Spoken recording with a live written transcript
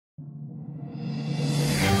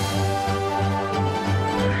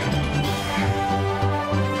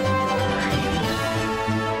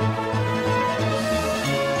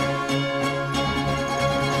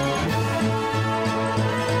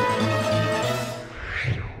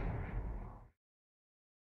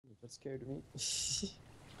That scared me.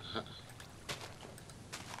 I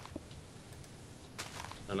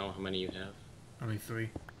don't know how many you have. Only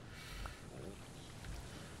 3.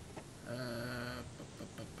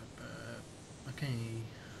 Okay.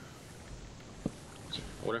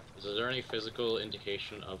 Is there any physical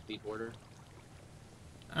indication of the border?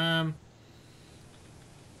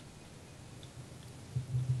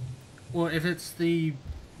 Well, if it's the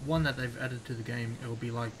one that they've added to the game, it'll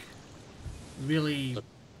be like really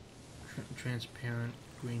transparent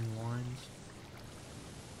green lines.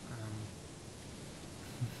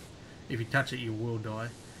 If you touch it, you will die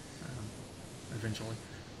eventually.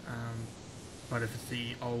 But if it's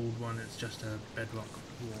the old one, it's just a bedrock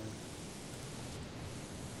wall.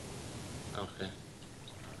 Okay.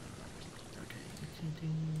 Okay.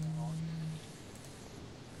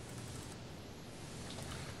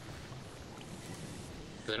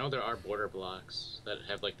 Because I know there are border blocks that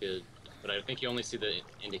have like the, but I think you only see the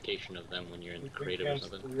indication of them when you're in creative or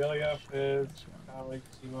something. Aurelia, Fizz, Alex,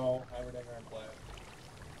 Simo, Hybridinger, and Black.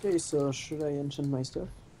 Okay, so should I enchant my stuff?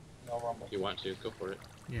 No Rumble. If you want to, go for it.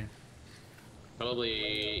 Yeah.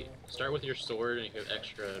 Probably start with your sword, and if you have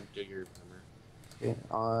extra, do your armor. Okay,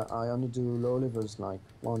 I only do low levels like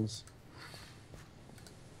once.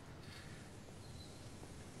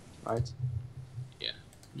 Right? Yeah.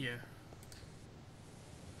 Yeah.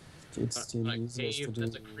 It's still like easiest cave, to do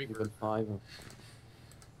that's a creeper. level 5.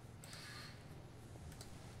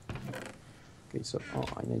 Okay, so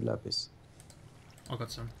I need lapis. I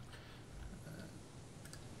got some.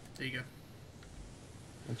 There you go.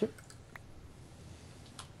 Thank you.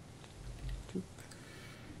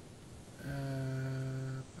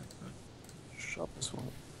 Shop this one.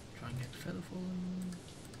 Try and get featherfall.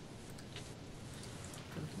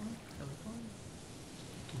 Featherfall.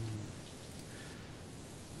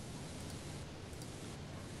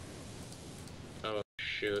 Oh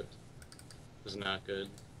shoot, this is not good.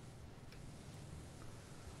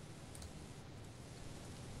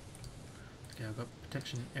 Okay, I've got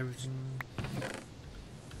protection, everything.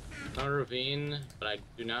 Found a ravine, but I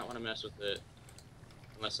do not want to mess with it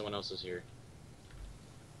unless someone else is here.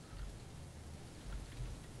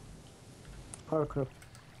 HardCore.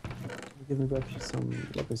 Give me back some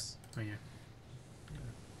lapis. Oh yeah.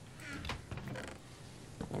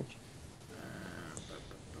 Thank you.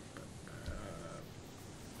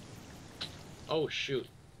 Oh shoot,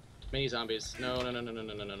 mini zombies! No! No! No! No! No!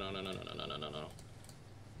 No! No! No! No! No! No! No! No! No! No! No!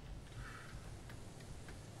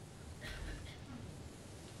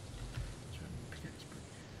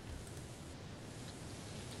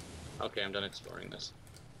 Okay, I'm done exploring this.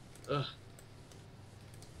 Ugh.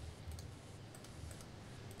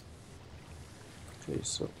 Okay,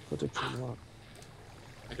 so protection 1.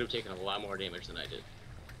 I could have taken a lot more damage than I did.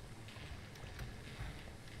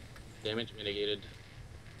 Damage mitigated.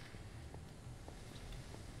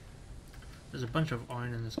 There's a bunch of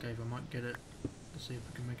iron in this cave. I might get it to see if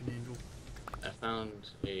we can make an anvil. I found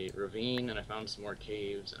a ravine and I found some more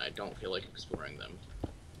caves, and I don't feel like exploring them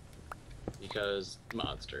because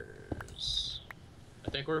monsters. I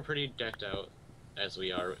think we're pretty decked out as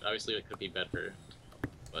we are. Obviously, it could be better,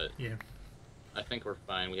 but yeah, I think we're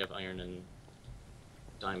fine. We have iron and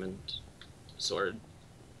diamond sword.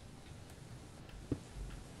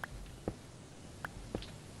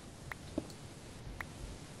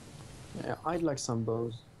 Yeah, I'd like some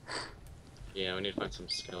bows. Yeah, we need to find some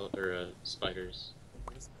spiders.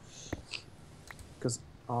 Because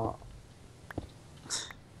I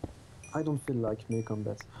don't feel like melee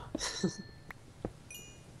combat.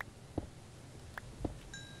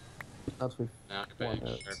 Not with Knockback, one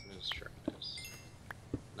sharpness.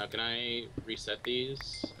 Now, can I reset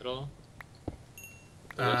these at all?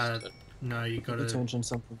 no, you gotta. to enchant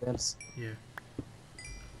something else. Yeah.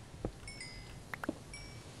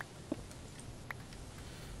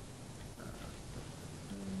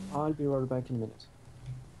 I'll be right back in a minute.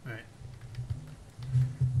 Right.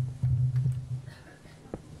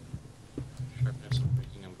 Sharpness,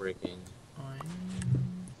 I'm breaking.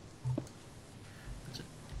 That's it.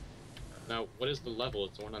 Now, what is the level?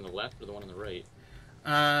 It's the one on the left or the one on the right?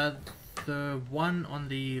 The one on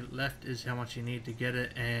the left is how much you need to get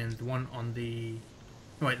it, and the one on the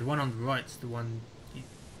the one on the right's the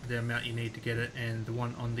amount you need to get it, and the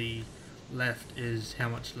one on the left is how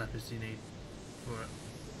much lapis you need for it.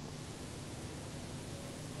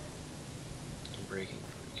 I'm breaking.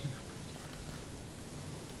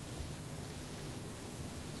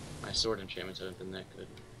 My sword enchantments haven't been that good.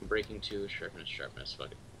 I'm breaking 2, sharpness,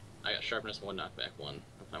 fuck it. I got sharpness 1, knockback 1. I'm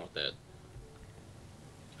fine with that.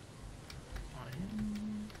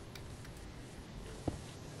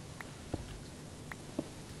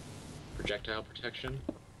 Projectile protection.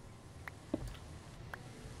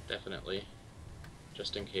 definitely.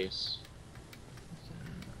 Just in case. Is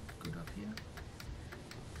that good up here?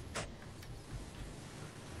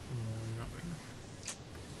 Not really.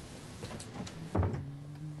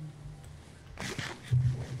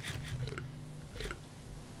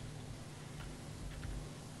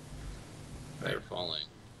 They're falling.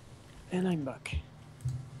 And I'm back.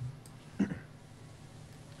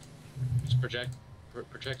 Just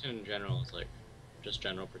protection in general is like just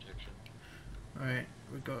general protection. Alright,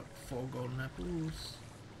 we got 4 golden apples.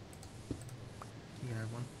 You can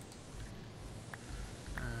have one.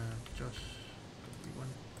 Josh, got 1,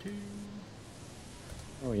 2.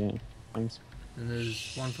 Oh yeah, thanks. And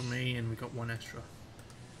there's 1 for me, and we got 1 extra.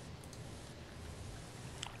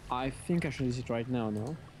 I think I should use it right now,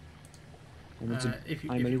 no? If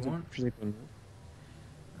you I'm a little want. critical now.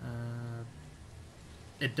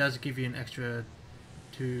 It does give you an extra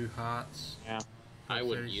 2 hearts. Yeah. for I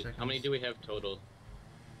would 30 use. How seconds. many do we have total?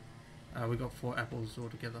 We got 4 apples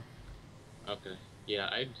altogether. Okay. Yeah,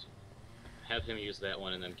 I'd have him use that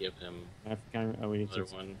one and then give him I think I will use another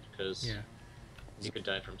it. one because Yeah. he could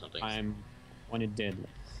die from something. I'm on it dead.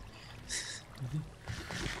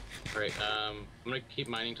 Alright, I'm gonna keep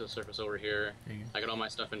mining to the surface over here. There you go. I got all my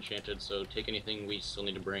stuff enchanted, so take anything we still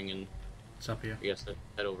need to bring and It's up here. I guess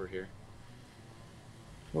head over here.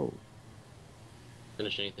 Oh,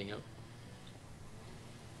 Finish anything out.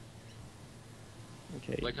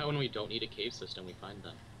 okay. Like how when we don't need a cave system, we find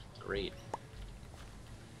them. It's great.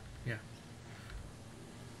 Yeah.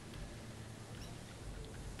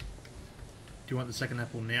 Do you want the second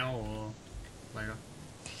apple now or later?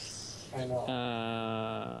 I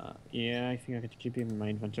know. Yeah, I think I could keep it in my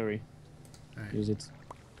inventory. Alright. Use it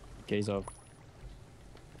in case of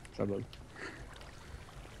trouble.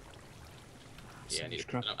 Yeah, I need to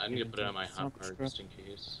Scrap put it on my some hotbar scrap. just in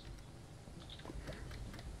case.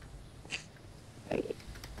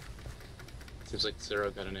 Seems like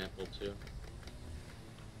Zero got an apple too.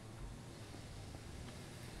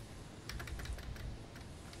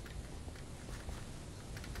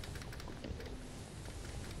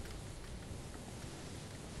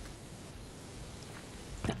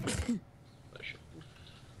 Bless you.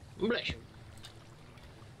 Bless you.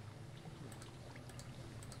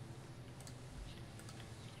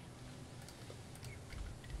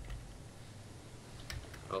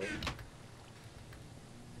 Oh.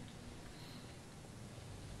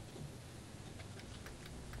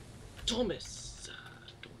 Thomas.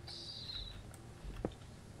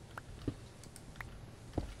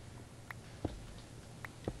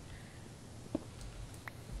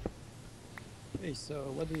 Hey,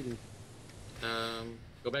 so what do you do?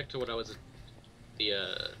 Go back to what I was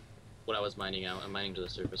what I was mining out. I'm mining to the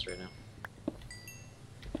surface right now.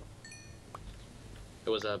 It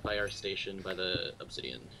was by our station by the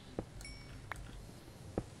obsidian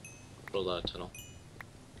little tunnel.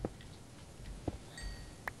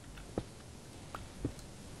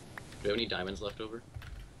 Do we have any diamonds left over?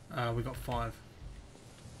 We got 5.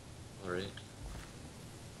 Alright.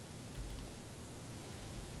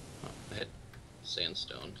 Oh, I hit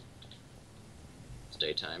sandstone. It's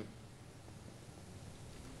daytime.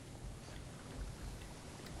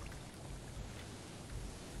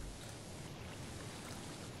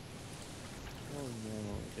 Oh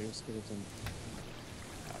no, there's a skeleton.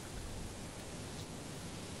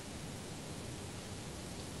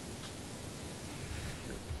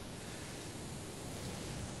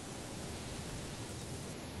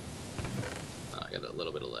 Oh, I got a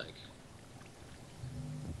little bit of lag.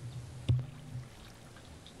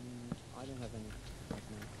 I don't have any right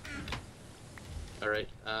now. Alright,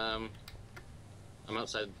 I'm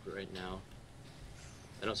outside right now.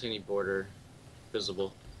 I don't see any border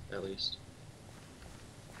visible, at least.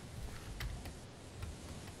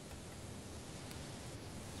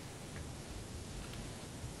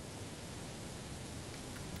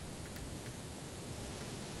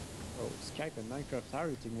 Oh, Skype and Minecraft are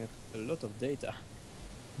eating up a lot of data.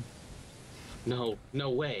 No, no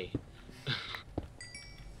way.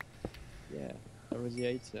 Yeah, I already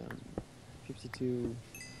ate 52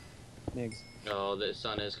 megs. Oh, the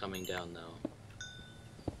sun is coming down though.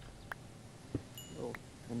 Oh,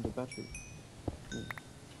 and the battery. I'm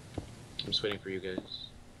just waiting for you guys.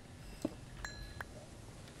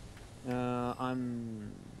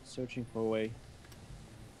 I'm searching for a way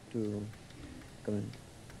to come in.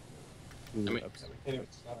 To I mean- upside. Anyway,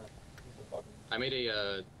 it's not a fucking, I made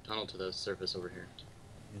a tunnel to the surface over here.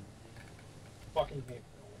 fucking hate.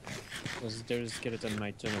 Because there's a skeleton in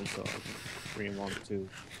my tunnel, so I don't really want to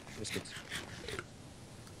risk it.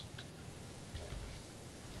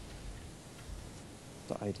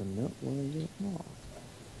 So I don't know where you are.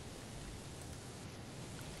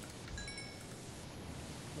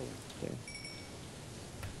 there.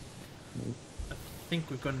 Nope. I think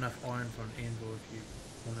we've got enough iron for an anvil if you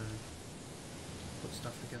want to put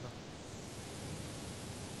stuff together.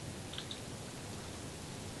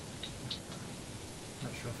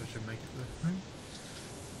 Not sure if I should make it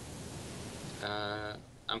though.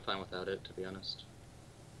 I'm fine without it, to be honest.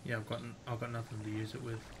 Yeah, I've got nothing to use it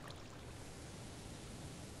with.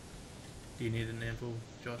 Do you need an anvil,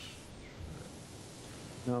 Josh?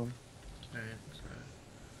 No. Alright, so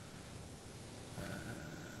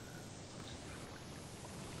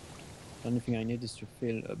The only thing I need is to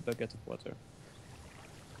fill a bucket of water.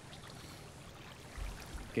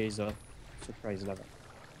 In case of surprise lava.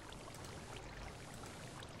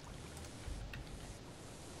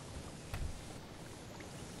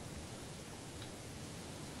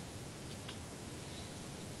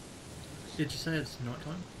 did you say it's night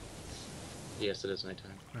time? Yes, it is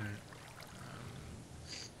nighttime. Alright.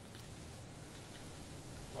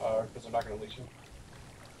 Because they're not going to leash you.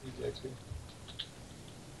 Easy XP.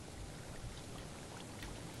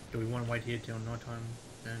 Do we want to wait here till night time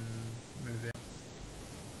and move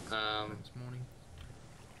out this morning?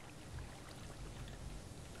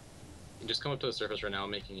 You just come up to the surface right now,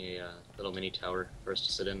 making a little mini tower for us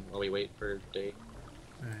to sit in while we wait for day.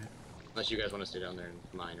 Alright. Unless you guys want to stay down there and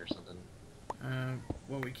mine or something.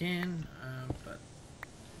 Well, we can, but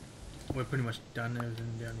we're pretty much done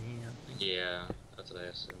everything down here, I think. Yeah, that's what I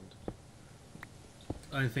assumed.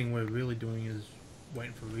 The only thing we're really doing is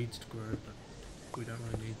waiting for reeds to grow, but we don't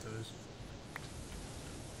really need those.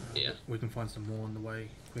 Yeah. We can find some more on the way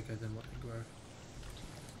quicker than what they grow.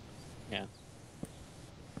 Yeah.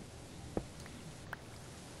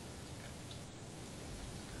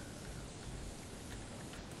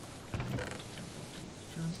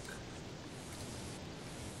 Junk.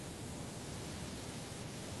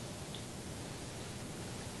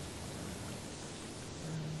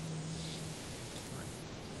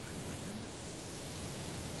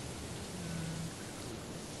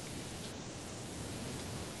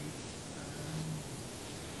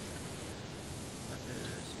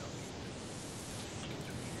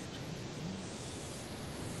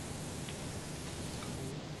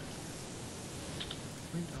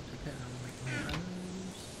 I'll take that and I'll make more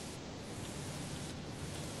arrows.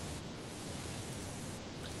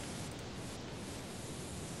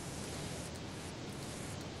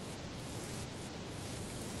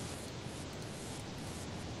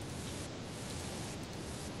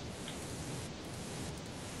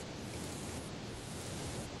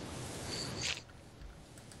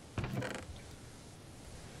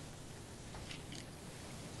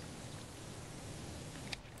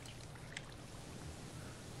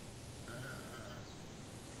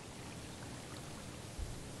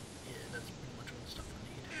 Yeah, that's pretty much all the stuff I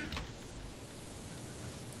need.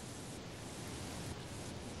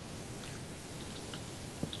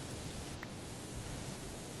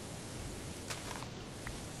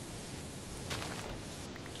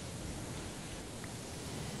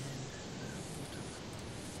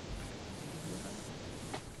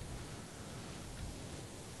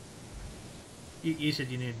 You said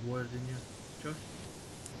you need water, didn't you, Josh?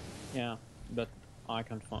 Yeah, but I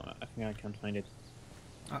can't find. I think I can't find it.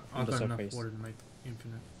 I've the got enough surface. water to make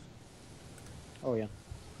infinite. Oh yeah.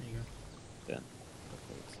 There you go. Then.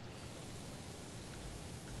 Perfect.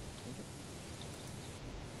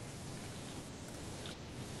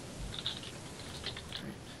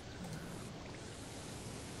 Right.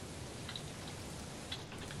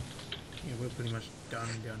 Yeah, we're pretty much done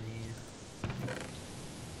down here.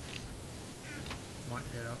 Might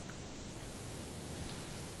head up.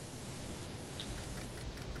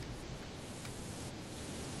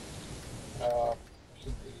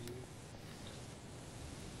 Should be.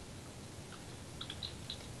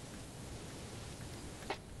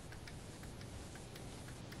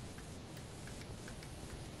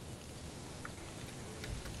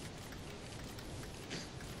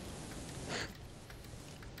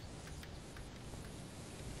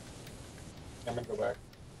 I'm gonna go back.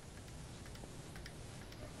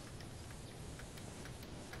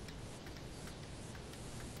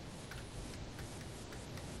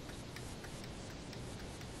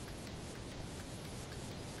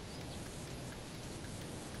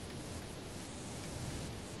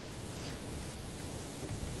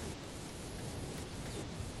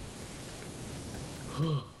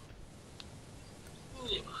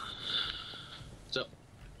 So,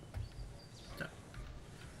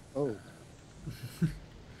 Oh.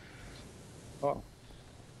 Oh.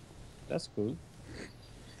 That's cool.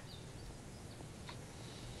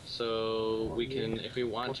 so we can, if we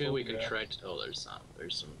want to, we can try to. Oh, there's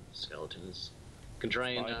some skeletons. Can try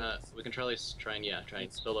and Spiders. we can try and try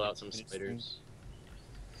and spill out some Finish spiders.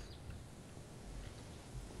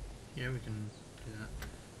 Yeah, we can do that.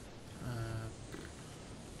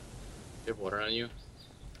 You have water on you?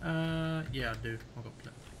 Yeah, I do. I've got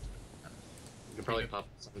plenty. You can probably Yeah. pop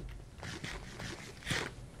some.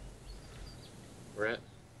 Where at?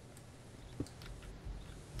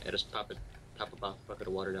 Yeah, just pop a bucket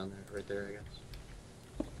of water down there, right there, I guess.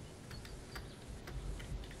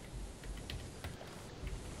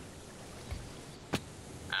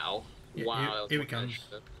 Ow. Yeah, Wow, here- that was here more it than I comes.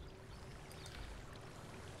 should've.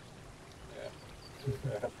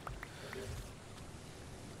 Yeah.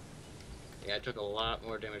 Yeah, I took a lot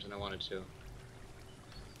more damage than I wanted to.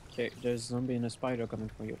 Okay, there's a zombie and a spider coming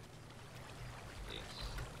for you. Yes.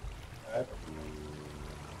 Alright.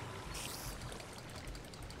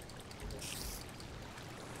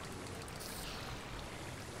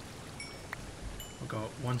 I've got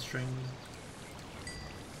one string.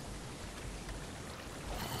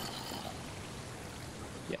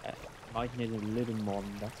 Yeah, I need a little more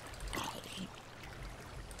than that.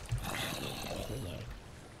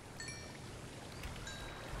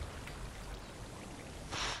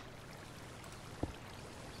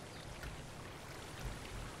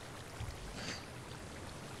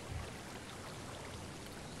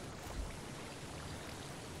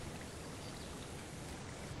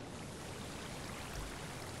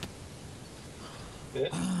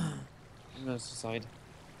 Bit. I'm gonna suicide.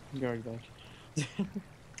 Be right back.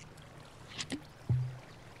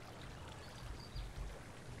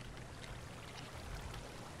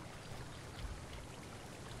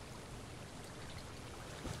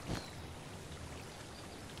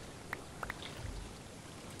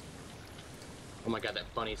 Oh my god,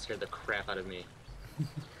 that bunny scared the crap out of me.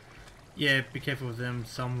 Yeah, be careful with them.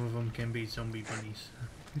 Some of them can be zombie bunnies.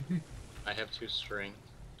 I have 2 string.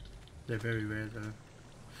 They're very rare though.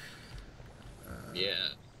 Yeah.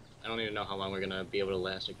 I don't even know how long we're gonna be able to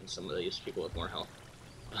last against some of these people with more health.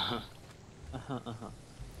 Oh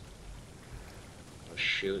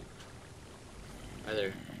shoot. Hi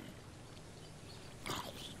there.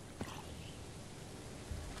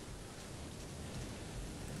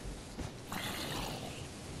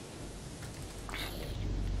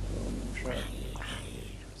 Sure.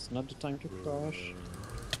 It's not the time to crush.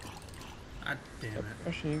 Ah, damn Stop it.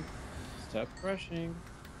 crushing. Stop crushing.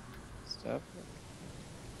 Stop.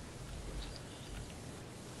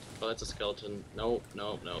 Oh, that's a skeleton. Nope,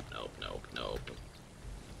 nope, nope, nope, nope, nope.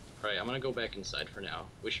 Alright, I'm gonna go back inside for now.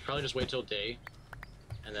 We should probably just wait till day,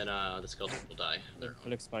 and then the skeletons will die. They're,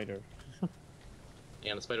 Collect spider.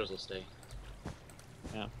 yeah, the spiders will stay.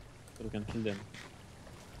 Yeah, so we can kill them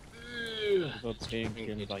without being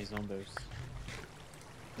killed by zombies.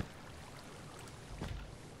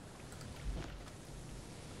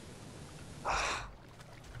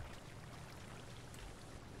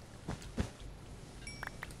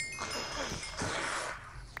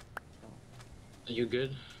 Are you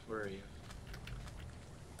good? Where are you?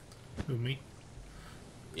 Who, me?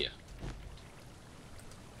 Yeah.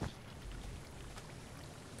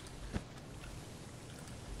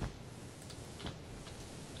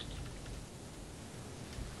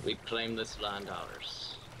 We claim this land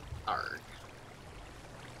ours. Arg.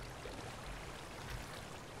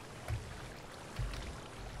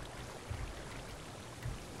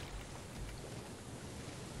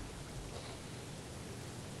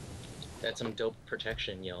 That's some dope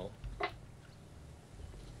protection, yo.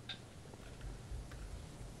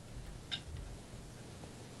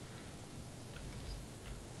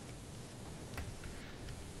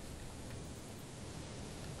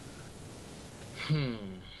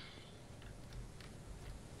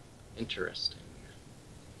 Interesting.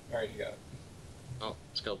 Alright, you got it. Oh,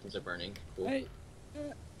 skeletons are burning. Cool. Hey!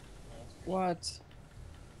 What?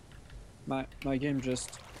 My game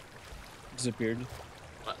just disappeared.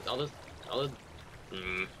 What?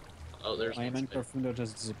 Oh, there's My one main spider. Profundo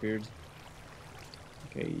just disappeared.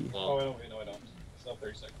 Okay. Oh, Well, wait, no, I don't. Still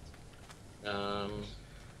 30 seconds.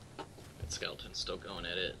 that skeleton's still going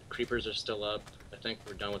at it. Creepers are still up. I think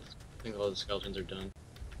we're done with. I think all the skeletons are done.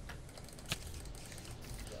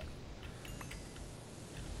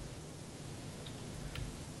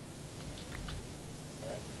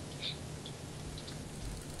 Alright.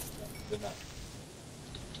 No, did not.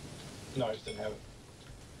 No, I just didn't have it.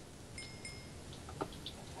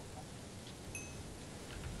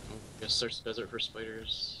 Guess search the desert for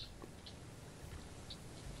spiders.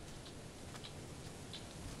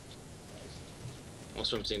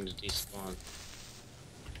 Most of them seem to despawn,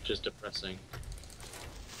 which is depressing.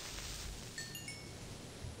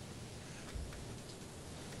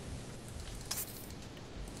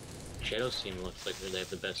 Shadow's team looks like they have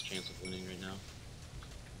the best chance of winning right now.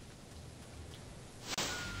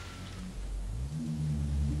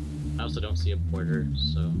 I also don't see a border,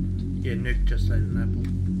 so... Yeah, Nuke just ate an apple.